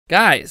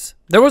Guys,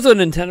 there was a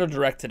Nintendo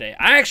Direct today.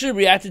 I actually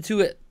reacted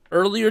to it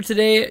earlier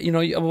today. You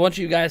know, a bunch of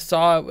you guys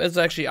saw it. It was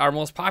actually our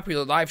most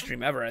popular live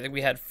stream ever. I think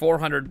we had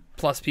 400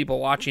 plus people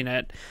watching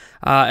it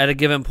at a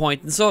given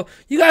point. And so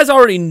you guys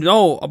already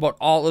know about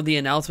all of the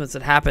announcements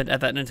that happened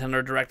at that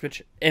Nintendo Direct,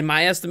 which in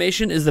my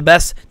estimation is the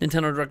best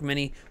Nintendo Direct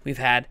Mini we've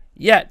had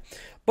yet.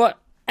 But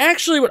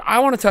actually what I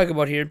want to talk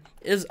about here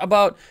is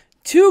about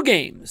two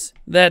games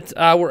that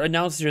were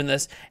announced during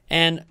this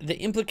and the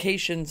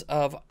implications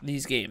of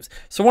these games.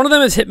 So one of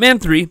them is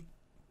Hitman 3,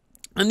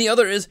 and the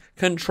other is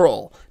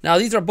Control. Now,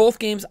 these are both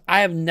games I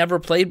have never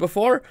played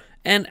before,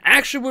 and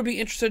actually would be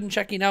interested in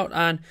checking out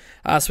on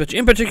Switch.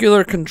 In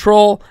particular,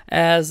 Control,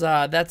 as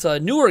that's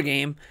a newer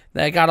game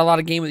that got a lot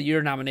of Game of the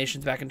Year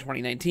nominations back in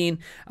 2019,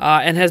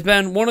 and has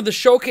been one of the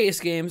showcase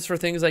games for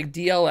things like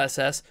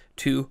DLSS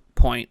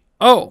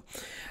 2.0.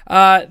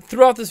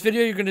 Throughout this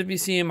video, you're going to be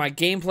seeing my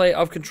gameplay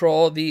of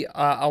Control, the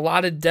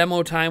allotted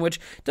demo time, which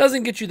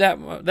doesn't get you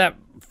that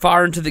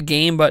far into the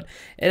game, but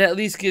it at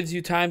least gives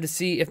you time to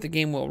see if the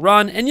game will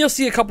run. And you'll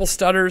see a couple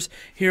stutters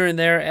here and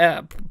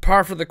there,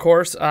 par for the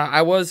course.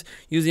 I was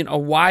using a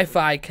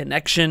Wi-Fi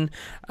connection,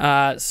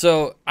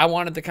 so I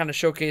wanted to kind of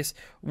showcase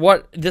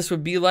what this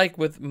would be like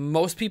with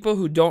most people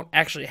who don't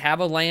actually have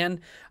a LAN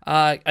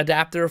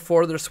adapter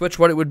for their Switch,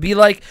 what it would be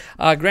like.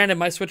 Granted,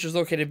 my Switch is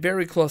located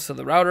very close to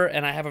the router,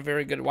 and I have a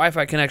very good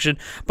Wi-Fi connection,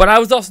 but I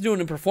was also doing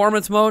it in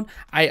performance mode.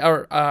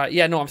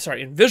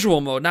 In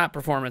visual mode, not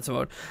performance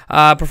mode.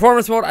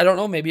 Performance mode, I don't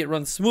know, maybe it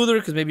runs smoother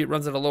because maybe it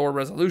runs at a lower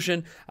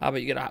resolution,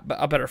 but you get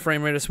a better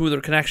frame rate, a smoother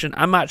connection.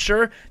 I'm not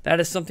sure. That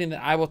is something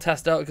that I will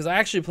test out because I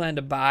actually plan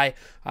to buy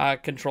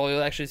Control.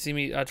 You'll actually see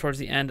me towards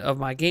the end of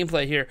my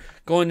gameplay here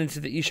going into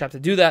the eShop to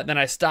do that. Then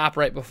I stop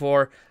right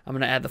before I'm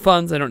going to add the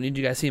funds. I don't need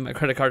you guys seeing my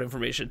credit card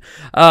information.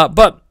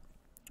 But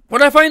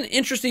what I find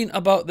interesting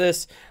about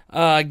this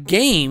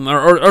game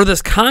or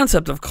this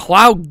concept of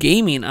cloud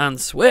gaming on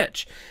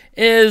Switch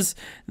is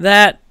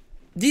that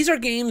these are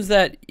games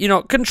that, you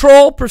know,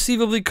 Control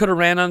perceivably could have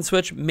ran on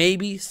Switch,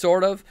 maybe,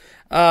 sort of.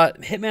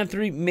 Hitman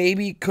 3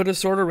 maybe could have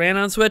sort of ran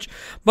on Switch,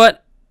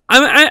 but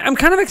I'm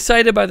kind of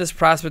excited by this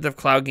prospect of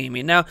cloud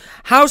gaming. Now,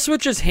 how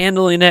Switch is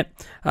handling it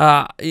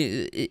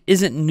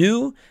isn't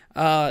new.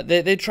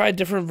 They tried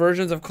different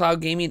versions of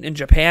cloud gaming in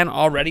Japan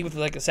already with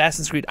like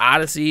Assassin's Creed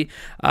Odyssey,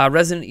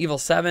 Resident Evil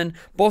 7.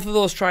 Both of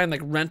those trying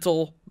like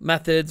rental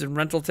methods and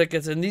rental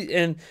tickets,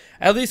 and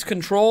at least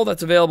Control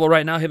that's available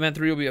right now. Hitman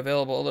 3 will be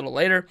available a little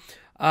later.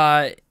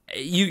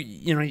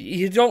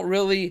 You don't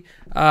really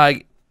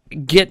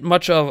get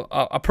much of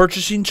a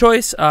purchasing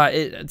choice.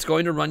 It's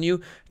going to run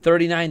you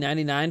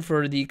 $39.99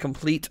 for the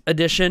complete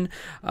edition.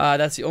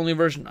 That's the only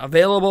version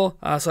available,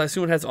 so I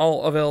assume it has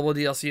all available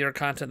DLC or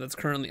content that's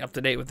currently up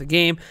to date with the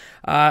game.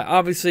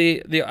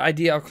 Obviously, the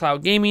idea of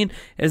cloud gaming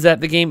is that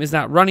the game is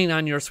not running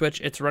on your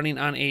Switch, it's running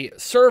on a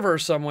server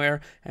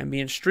somewhere and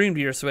being streamed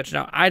to your Switch.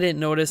 Now, I didn't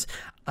notice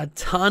a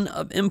ton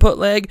of input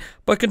lag,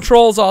 but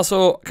Control's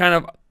also kind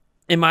of,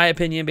 in my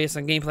opinion, based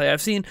on gameplay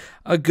I've seen,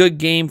 a good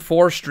game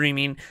for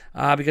streaming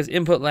because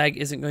input lag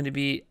isn't going to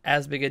be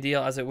as big a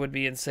deal as it would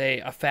be in, say,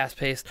 a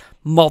fast-paced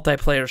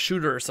multiplayer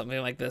shooter or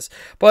something like this.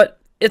 But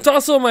it's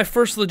also my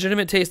first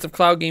legitimate taste of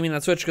cloud gaming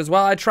on Switch because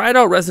while I tried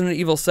out Resident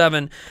Evil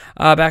 7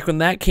 back when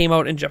that came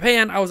out in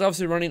Japan, I was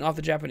obviously running off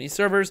the Japanese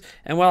servers,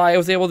 and while I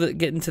was able to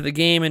get into the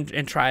game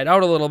and try it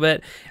out a little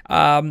bit,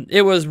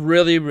 it was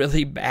really,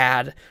 really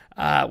bad,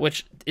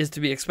 which is to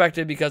be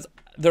expected because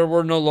there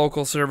were no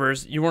local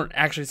servers. You weren't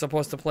actually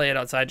supposed to play it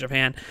outside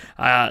Japan.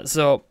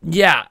 So,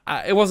 yeah,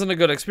 it wasn't a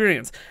good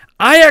experience.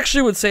 I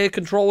actually would say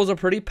Control was a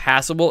pretty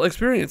passable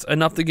experience,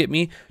 enough to get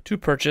me to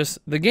purchase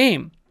the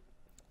game.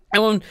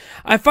 And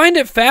I find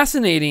it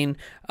fascinating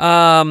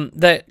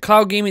that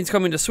cloud gaming is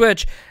coming to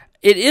Switch.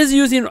 It is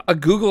using a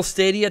Google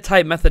Stadia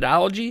type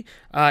methodology.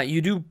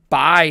 You do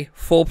buy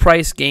full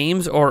price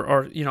games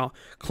or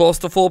close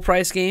to full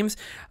price games.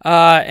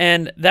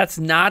 And that's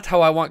not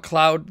how I want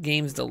cloud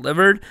games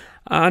delivered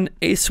on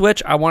a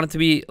Switch. I want it to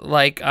be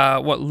like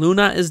what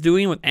Luna is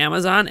doing with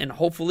Amazon, and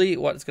hopefully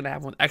what's going to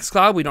happen with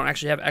xCloud. We don't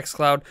actually have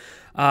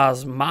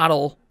xCloud's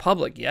model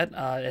public yet.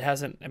 It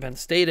hasn't been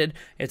stated.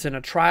 It's in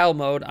a trial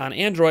mode on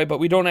Android, but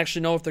we don't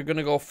actually know if they're going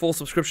to go full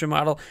subscription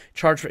model,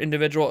 charge for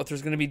individual, if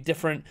there's going to be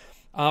different.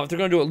 If they're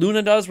going to do what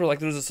Luna does, where like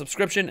there's a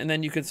subscription and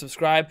then you can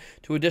subscribe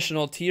to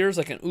additional tiers,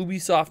 like an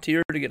Ubisoft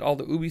tier to get all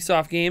the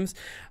Ubisoft games.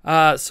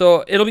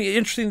 So it'll be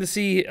interesting to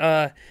see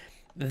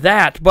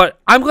that. But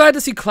I'm glad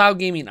to see cloud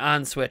gaming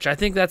on Switch. I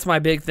think that's my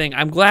big thing.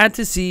 I'm glad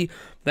to see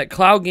that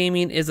cloud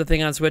gaming is a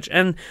thing on Switch.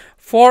 And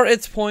for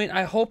its point,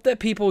 I hope that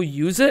people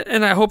use it,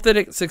 and I hope that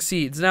it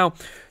succeeds. Now,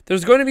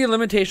 there's going to be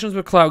limitations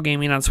with cloud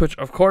gaming on Switch,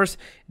 of course.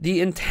 The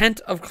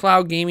intent of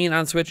cloud gaming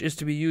on Switch is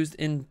to be used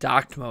in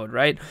docked mode,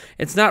 right?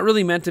 It's not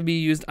really meant to be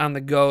used on the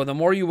go. The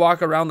more you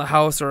walk around the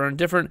house or in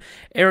different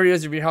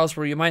areas of your house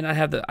where you might not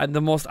have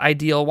the most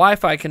ideal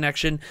Wi-Fi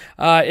connection,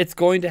 it's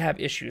going to have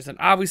issues. And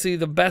obviously,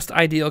 the best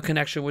ideal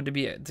connection would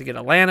be to get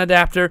a LAN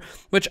adapter,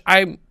 which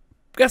I'm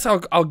guess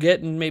I'll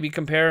get and maybe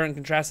compare and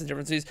contrast the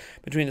differences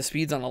between the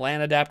speeds on a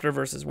LAN adapter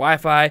versus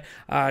Wi-Fi.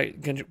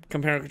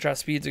 Compare and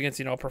contrast speeds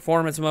against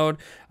performance mode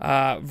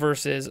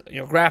versus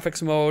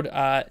graphics mode.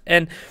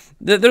 And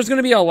there's going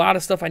to be a lot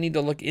of stuff I need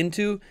to look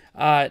into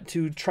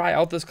to try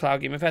out this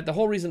cloud game. In fact, the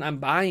whole reason I'm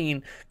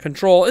buying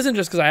Control isn't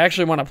just because I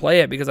actually want to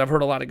play it because I've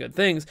heard a lot of good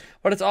things,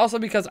 but it's also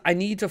because I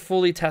need to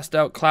fully test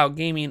out cloud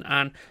gaming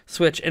on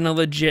Switch in a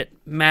legit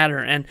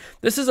manner. And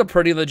this is a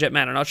pretty legit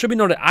manner. Now, it should be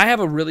noted, I have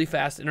a really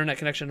fast internet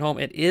connection at home.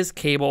 It is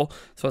cable,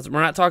 so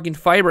we're not talking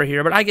fiber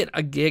here, but I get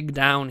a gig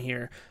down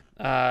here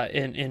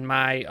in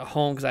my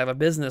home because I have a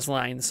business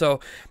line. So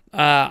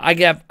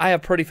I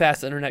have pretty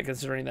fast internet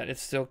considering that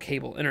it's still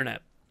cable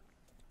internet.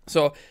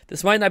 So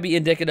this might not be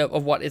indicative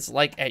of what it's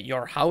like at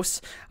your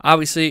house.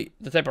 Obviously,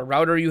 the type of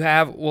router you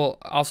have will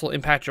also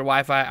impact your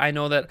Wi-Fi. I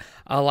know that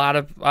a lot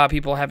of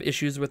people have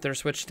issues with their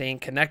Switch staying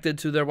connected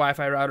to their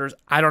Wi-Fi routers.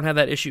 I don't have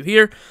that issue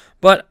here,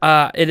 but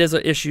it is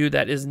an issue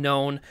that is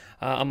known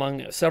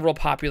among several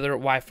popular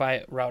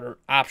Wi-Fi router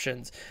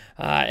options.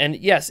 And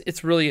yes,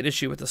 it's really an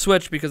issue with the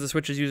Switch because the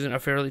Switch is using a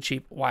fairly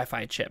cheap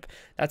Wi-Fi chip.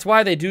 That's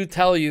why they do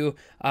tell you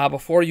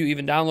before you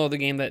even download the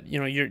game that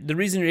the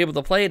reason you're able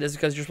to play it is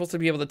because you're supposed to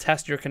be able to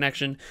test your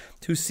connection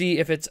to see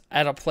if it's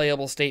at a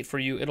playable state for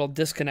you. It'll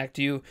disconnect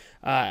you,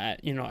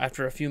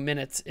 after a few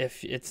minutes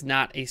if it's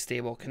not a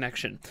stable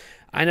connection.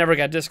 I never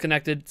got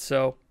disconnected,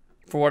 so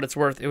for what it's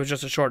worth, it was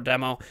just a short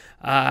demo.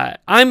 I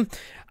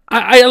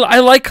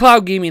like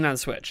cloud gaming on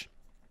Switch.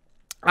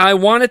 I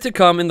want it to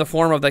come in the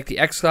form of like the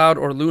xCloud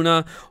or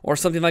Luna or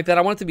something like that.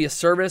 I want it to be a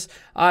service.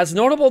 It's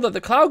notable that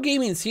the cloud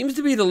gaming seems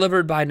to be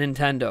delivered by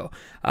Nintendo.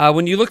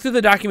 When you look through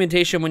the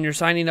documentation when you're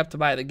signing up to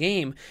buy the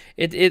game,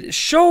 it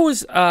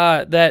shows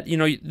that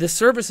this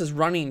service is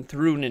running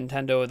through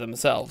Nintendo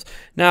themselves.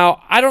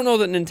 Now, I don't know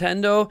that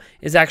Nintendo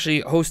is actually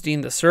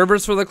hosting the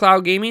servers for the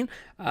cloud gaming.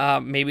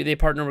 Maybe they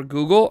partner with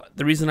Google.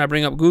 The reason I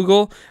bring up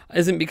Google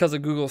isn't because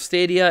of Google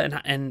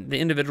Stadia and the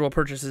individual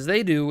purchases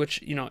they do,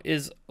 which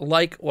is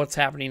like what's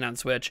happening on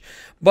Switch,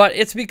 but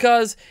it's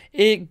because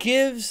it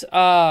gives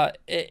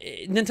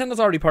Nintendo's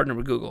already partnered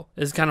with Google.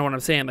 Is kind of what I'm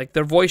saying. Like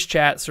their voice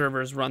chat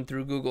servers run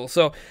through Google,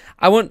 so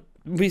I wouldn't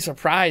be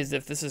surprised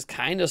if this is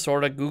kind of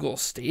sort of Google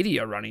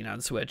Stadia running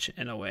on Switch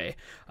in a way,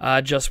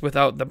 just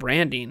without the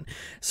branding.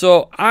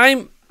 So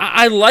I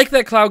like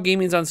that cloud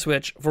gaming's on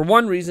Switch for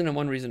one reason and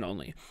one reason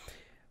only.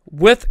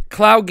 With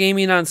cloud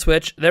gaming on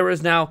Switch, there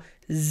is now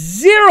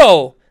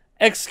zero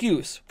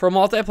excuse for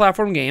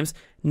multi-platform games,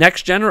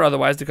 next gen or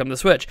otherwise, to come to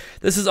Switch.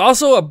 This is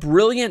also a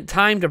brilliant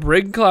time to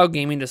bring cloud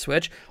gaming to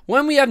Switch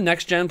when we have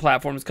next gen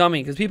platforms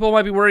coming, because people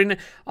might be worried,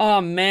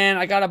 oh man,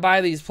 I gotta buy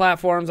these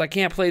platforms, I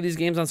can't play these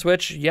games on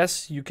Switch.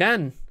 Yes, you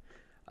can.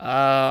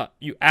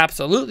 You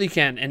absolutely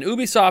can. And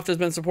Ubisoft has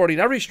been supporting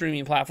every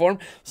streaming platform,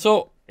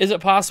 so is it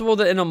possible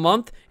that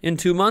in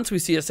 2 months, we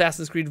see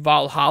Assassin's Creed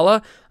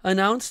Valhalla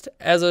announced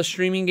as a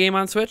streaming game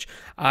on Switch?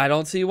 I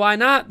don't see why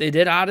not. They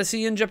did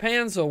Odyssey in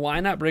Japan, so why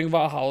not bring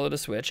Valhalla to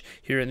Switch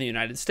here in the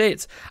United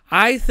States?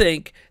 I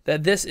think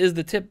that this is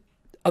the tip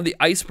of the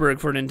iceberg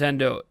for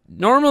Nintendo.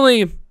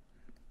 Normally,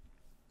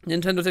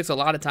 Nintendo takes a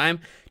lot of time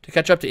to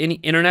catch up to any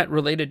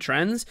internet-related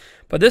trends,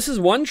 but this is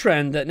one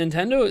trend that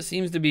Nintendo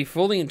seems to be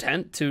fully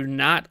intent to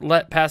not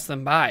let pass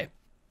them by.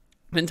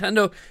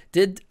 Nintendo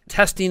did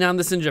testing on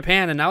this in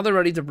Japan, and now they're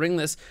ready to bring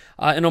this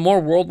in a more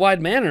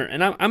worldwide manner.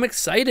 And I'm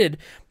excited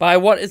by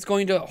what it's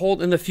going to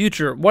hold in the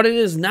future. What it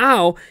is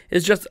now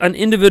is just an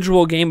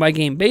individual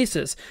game-by-game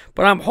basis.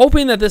 But I'm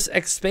hoping that this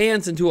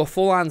expands into a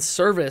full-on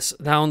service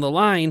down the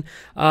line,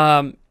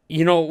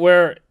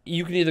 where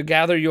you can either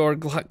gather your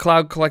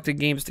cloud collected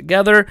games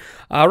together.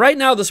 Right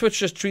now, the Switch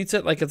just treats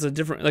it like it's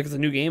a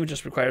new game. It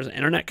just requires an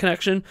internet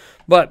connection.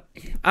 But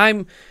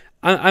I'm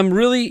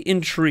really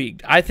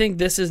intrigued. I think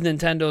this is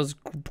Nintendo's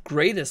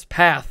greatest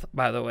path,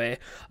 by the way,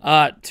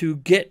 to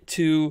get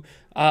to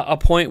a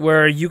point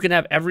where you can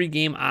have every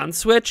game on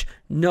Switch,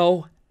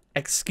 no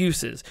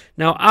excuses.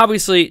 Now,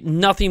 obviously,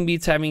 nothing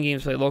beats having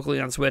games played locally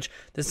on Switch.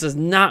 This does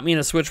not mean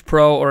a Switch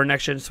Pro or a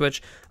next-gen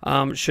Switch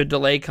should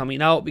delay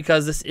coming out,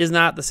 because this is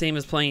not the same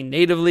as playing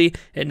natively.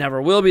 It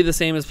never will be the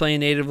same as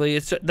playing natively.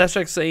 That's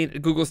like saying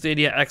Google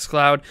Stadia,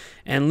 xCloud,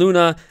 and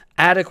Luna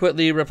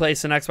adequately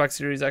replace an Xbox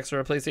Series X or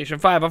a PlayStation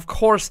 5. Of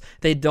course,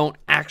 they don't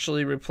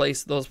actually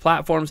replace those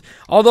platforms,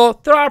 although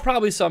there are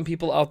probably some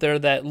people out there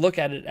that look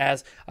at it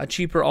as a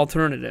cheaper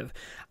alternative.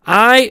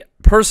 I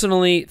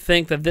personally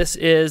think that this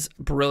is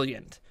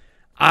brilliant.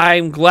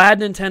 I'm glad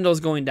Nintendo's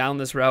going down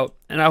this route,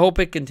 and I hope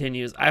it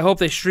continues. I hope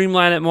they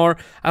streamline it more.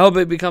 I hope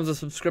it becomes a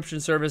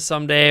subscription service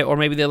someday, or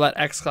maybe they let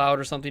xCloud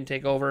or something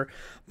take over.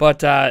 But,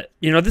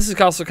 this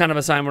is also kind of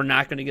a sign we're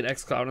not going to get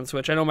xCloud on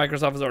Switch. I know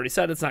Microsoft has already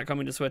said it's not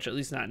coming to Switch, at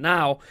least not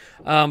now.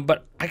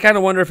 But I kind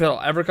of wonder if it'll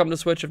ever come to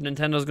Switch, if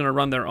Nintendo's going to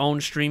run their own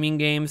streaming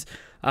games.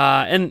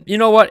 And you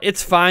know what?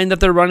 It's fine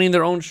that they're running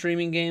their own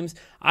streaming games.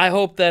 I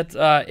hope that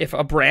if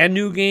a brand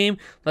new game,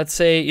 let's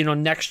say,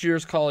 next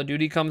year's Call of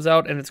Duty comes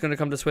out and it's going to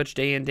come to Switch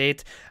day and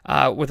date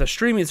with a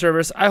streaming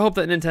service, I hope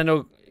that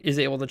Nintendo is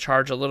able to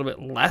charge a little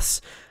bit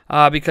less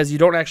because you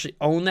don't actually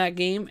own that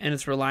game and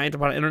it's reliant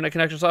upon an internet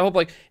connection. So I hope,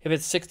 like, if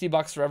it's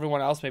 $60 for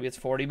everyone else, maybe it's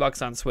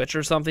 $40 on Switch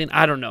or something.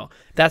 I don't know.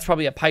 That's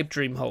probably a pipe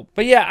dream hope.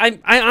 But yeah,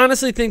 I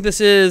honestly think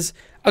this is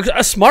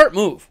a smart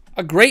move.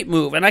 A great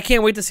move, and I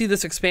can't wait to see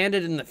this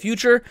expanded in the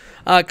future.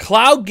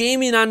 Cloud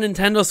gaming on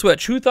Nintendo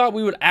Switch. Who thought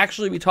we would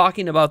actually be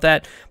talking about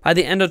that by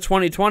the end of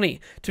 2020?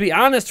 To be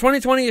honest,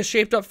 2020 is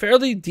shaped up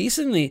fairly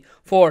decently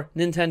for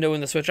Nintendo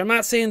and the Switch. I'm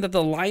not saying that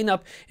the lineup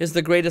is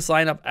the greatest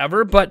lineup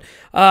ever, but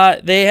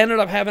they ended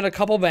up having a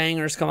couple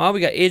bangers come out. We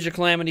got Age of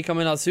Calamity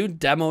coming out soon.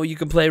 Demo you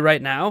can play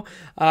right now.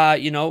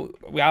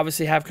 We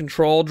obviously have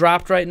Control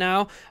dropped right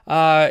now.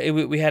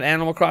 We had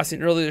Animal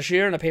Crossing earlier this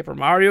year and a Paper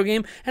Mario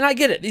game, and I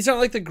get it. These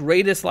aren't like the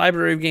greatest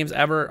library of games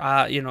ever.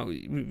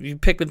 You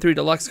Pikmin 3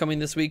 Deluxe coming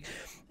this week.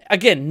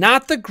 Again,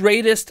 not the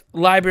greatest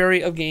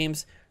library of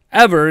games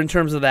ever in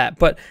terms of that,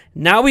 but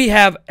now we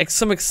have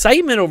some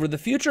excitement over the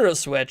future of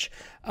Switch,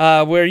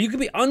 where you can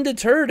be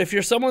undeterred if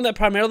you're someone that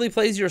primarily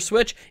plays your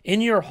Switch in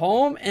your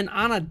home and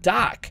on a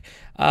dock.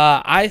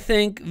 I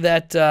think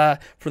that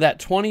for that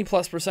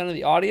 20+% of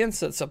the audience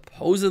that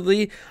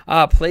supposedly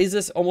plays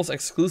this almost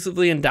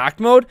exclusively in dock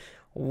mode,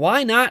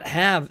 why not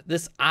have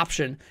this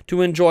option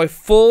to enjoy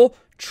full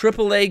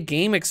AAA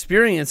game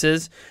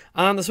experiences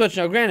on the Switch?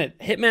 Now, granted,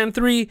 Hitman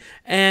 3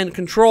 and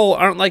Control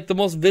aren't like the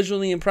most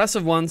visually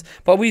impressive ones,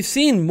 but we've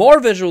seen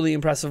more visually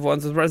impressive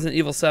ones with Resident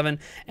Evil 7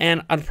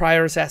 and a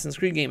prior Assassin's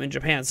Creed game in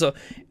Japan. So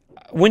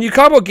when you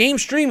talk about game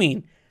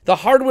streaming, the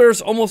hardware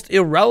is almost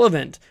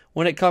irrelevant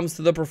when it comes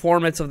to the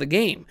performance of the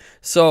game.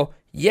 So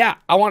yeah,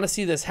 I want to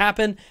see this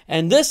happen,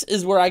 and this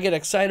is where I get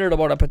excited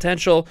about a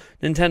potential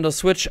Nintendo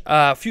Switch,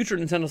 future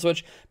Nintendo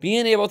Switch,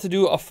 being able to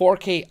do a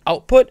 4K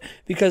output,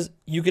 because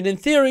you can, in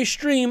theory,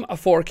 stream a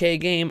 4K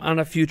game on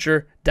a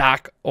future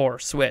dock or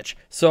Switch.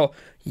 So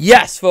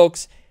yes,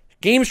 folks,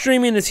 game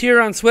streaming is here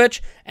on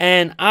Switch,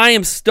 and I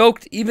am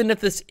stoked, even if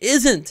this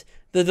isn't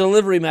the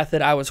delivery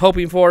method I was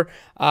hoping for.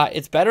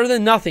 It's better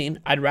than nothing.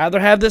 I'd rather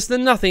have this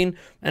than nothing,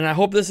 and I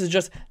hope this is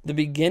just the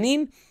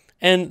beginning.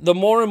 And the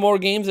more and more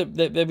games that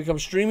become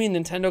streaming,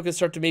 Nintendo can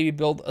start to maybe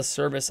build a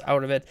service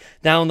out of it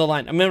down the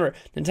line. Remember,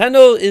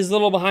 Nintendo is a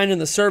little behind in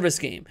the service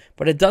game,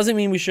 but it doesn't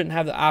mean we shouldn't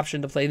have the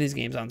option to play these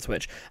games on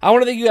Switch. I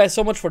want to thank you guys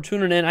so much for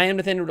tuning in. I am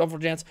Nathaniel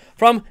Chance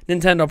from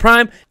Nintendo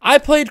Prime. I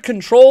played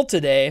Control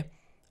today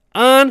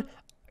on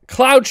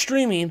cloud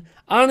streaming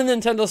on a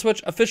Nintendo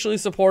Switch, officially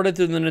supported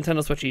through the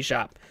Nintendo Switch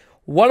eShop.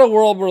 What a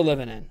world we're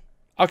living in.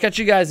 I'll catch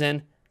you guys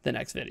in the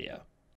next video.